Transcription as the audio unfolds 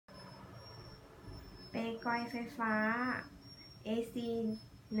ไกวไฟฟ้า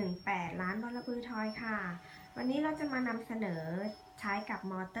AC18 ร้านบลบือทอยค่ะวันนี้เราจะมานำเสนอใช้กับ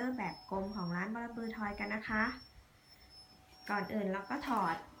มอเตอร์แบบกลมของร้านบลบือทอยกันนะคะก่อนอื่นเราก็ถอ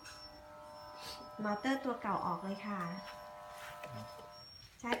ดมอเตอร์ตัวเก่าออกเลยค่ะ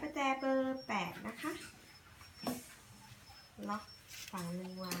ใช้ประแจเบอร์8นะคะล็อกฝั่งหนึ่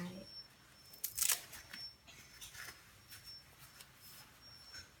งไว้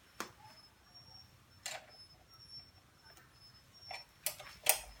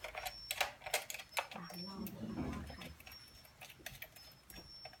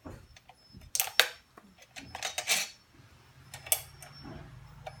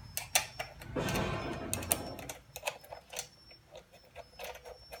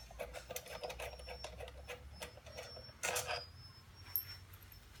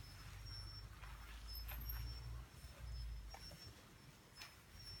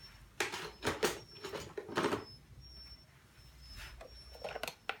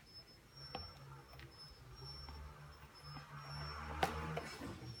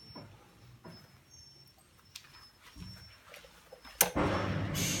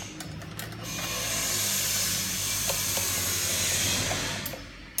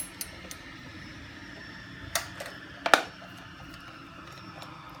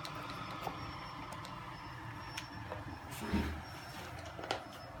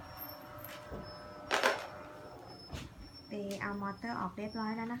เอามอเตอร์ออกเรียบร้อ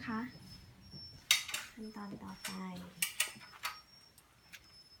ยแล้วนะคะขั้นตอนต่อไป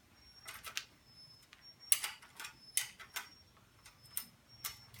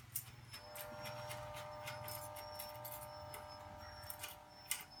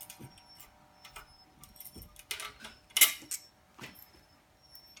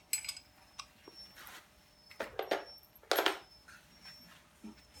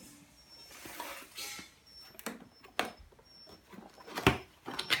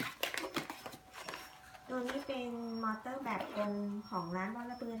ตัวนี้เป็นมอเตอร์แบบกลมของร้านบ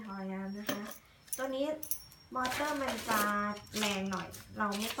ลบือทอยนะคะตัวนี้มอเตอร์มันจะแรงหน่อยเรา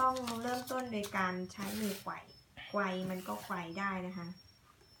ไม่ต้องเริ่มต้นโดยการใช้มือไกวมันก็ไกวได้นะคะ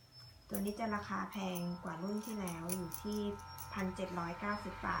ตัวนี้จะราคาแพงกว่ารุ่นที่แล้วอยู่ที่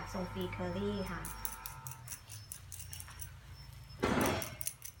 1,790 บาทส่งฟรีเคอรี่ค่ะ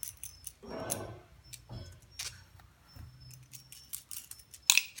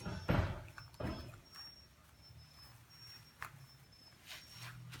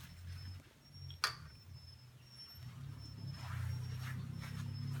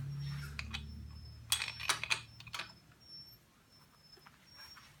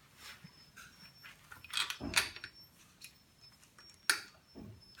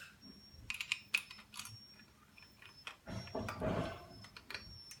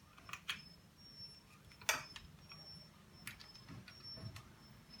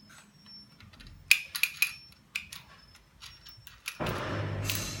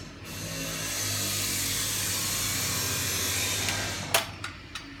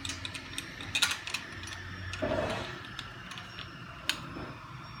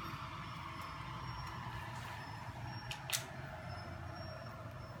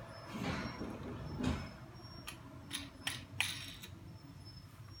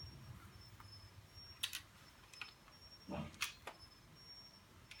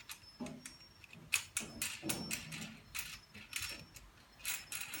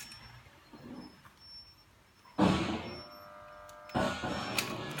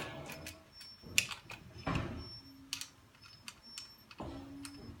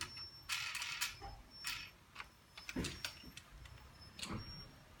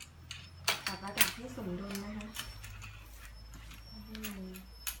ระดับให้สมดุลนะคะให้มัน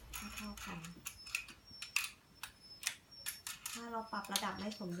เท่ากันถ้าเราปรับระดับไม่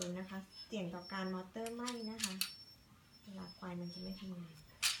สมดุลนะคะเสี่ยงต่อการมอเตอร์ไหม้นะคะเวลาไฟมันจะไม่ทำงาน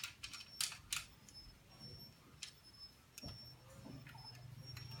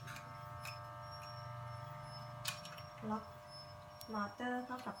ล็อกมอเตอร์เ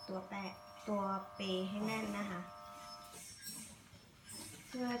ข้ากับตัวเปให้แน่นนะคะ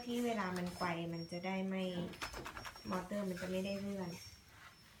เพื่อที่เวลามันไกวมันจะได้ไม่มอเตอร์มันจะไม่ได้เลื่อน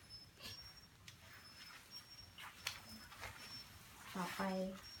ต่อไป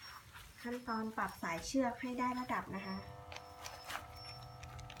ขั้นตอนปรับสายเชือกให้ได้ระดับนะคะ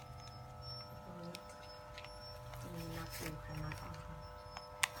จะมีนับอยู่ค่ะนับออกค่ะ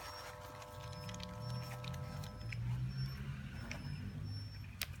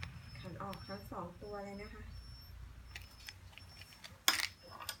ขันออกทั้ง2ตัวเลยนะคะ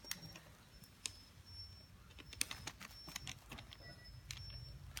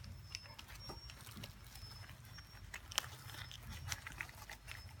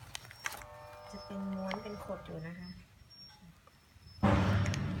ดอยู่นะคะ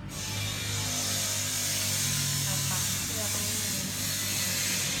เราปักเชือกให้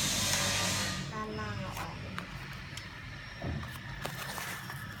ด้านล่างเราออก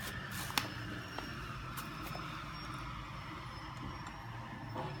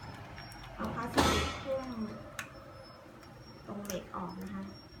เอาพลาสติกหุ้มตรงเหล็กออกนะคะ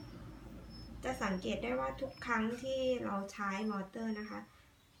จะสังเกตได้ว่าทุกครั้งที่เราใช้มอเตอร์นะคะ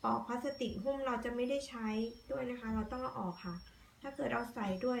ปอกพลาสติกหุ้มเราจะไม่ได้ใช้ด้วยนะคะเราต้องเอาออกค่ะถ้าเกิดเราใส่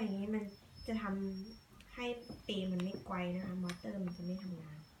ด้วยอย่างนี้มันจะทำให้เปลมันไม่ไกวนะคะมอเตอร์มันจะไม่ทำง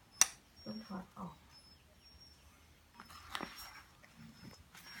านต้องถอดออก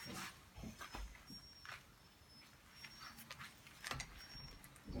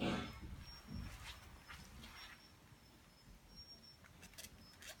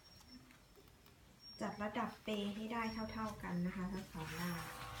จัดระดับเปลให้ได้เท่ากันนะคะทั้งสองด้าน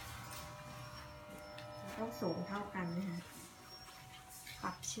ต้องสูงเท่ากันนะคะป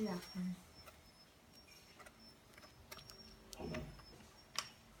รับเชือกนะ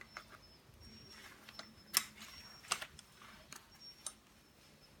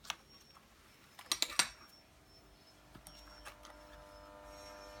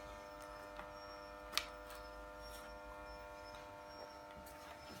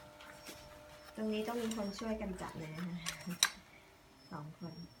ตรงนี้ต้องมีคนช่วยกันจับเลยนะคะ2 ค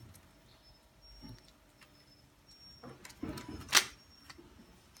น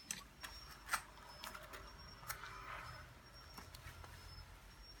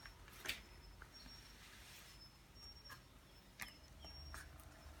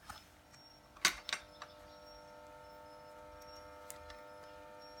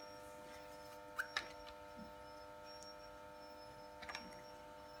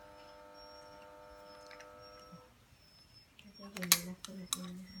อยู่ในลักษณะนี้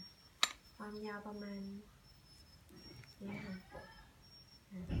นะคะความยาวประมาณนี้ค่ะ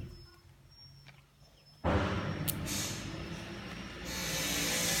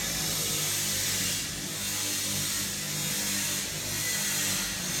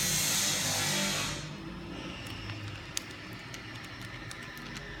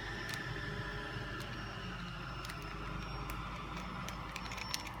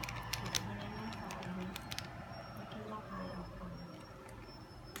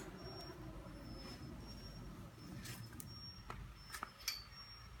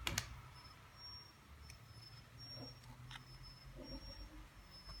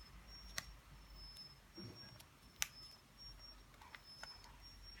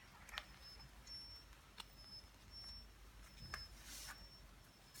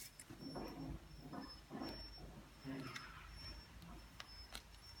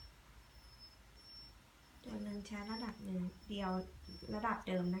ใช้ระดับหนึ่งเดียวระดับเ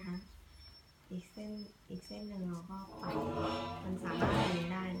ดิมนะคะอีกเส้นหนึ่งเราก็ปรับมันสามารถเดิน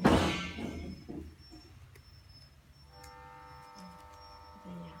ได้นะ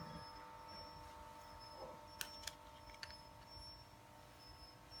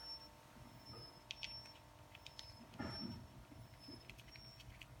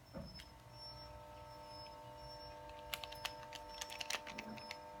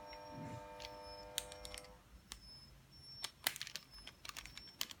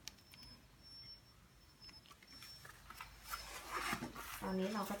ตอนนี้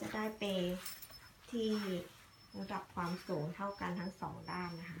เราก็จะได้เปลที่ระดับความสูงเท่ากันทั้ง2 ด้าน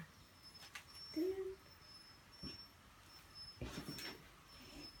นะคะ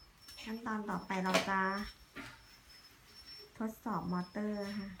ขั้นตอนต่อไปเราจะทดสอบมอเตอร์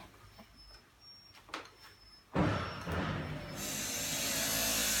ค่ะ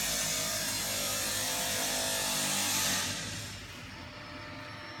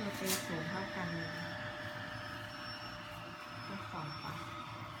ตัวเปลสูงเท่ากันทั้ง2 ฝั่ง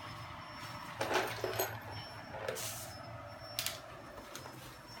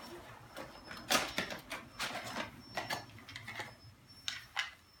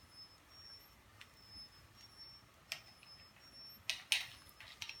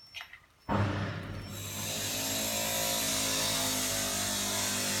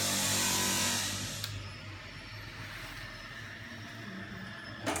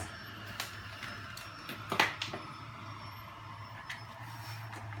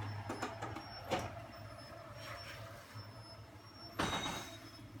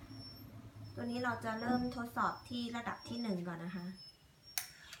ตัวนี้เราจะเริ่มทดสอบที่ระดับที่1ก่อนนะคะ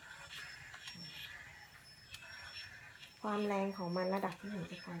ความแรงของมันระดับที่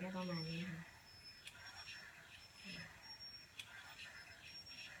1จะคอยได้ประมาณนี้ค่ะ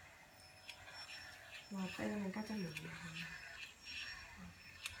มอเตอร์มันก็จะหมุนนะคะ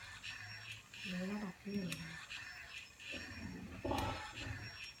ในระดับที่1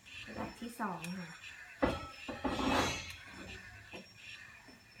 2ค่ะ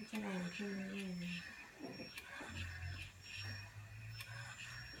จะแรงขึ้นเรื่อย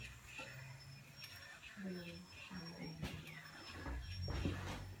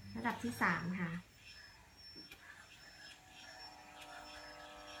ๆระดับที่3ค่ะ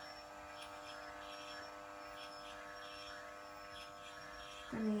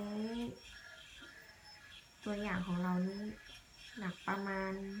ตัวนี้ตัวอย่างของเรานี่หนักประมา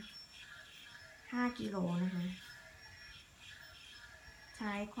ณ5 กิโลนะคะใ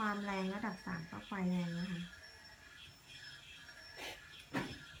ช้ความแรงระดับ3ก็ไฟแรงนะคะ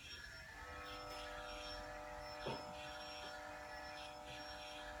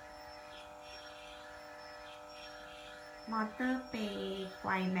มอเตอร์เปย์ไก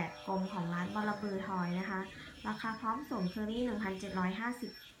วแบบกลมของร้านบลบือทอยนะคะราคาพร้อมส่งเคอรี่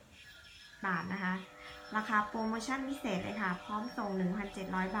 1,750 บาทนะคะราคาโปรโมชั่นพิเศษเลยค่ะพร้อมส่ง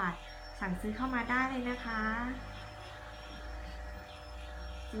 1,700 บาทสั่งซื้อเข้ามาได้เลยนะคะ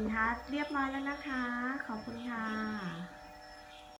สินค้าเรียบร้อยแล้วนะคะขอบคุณค่ะ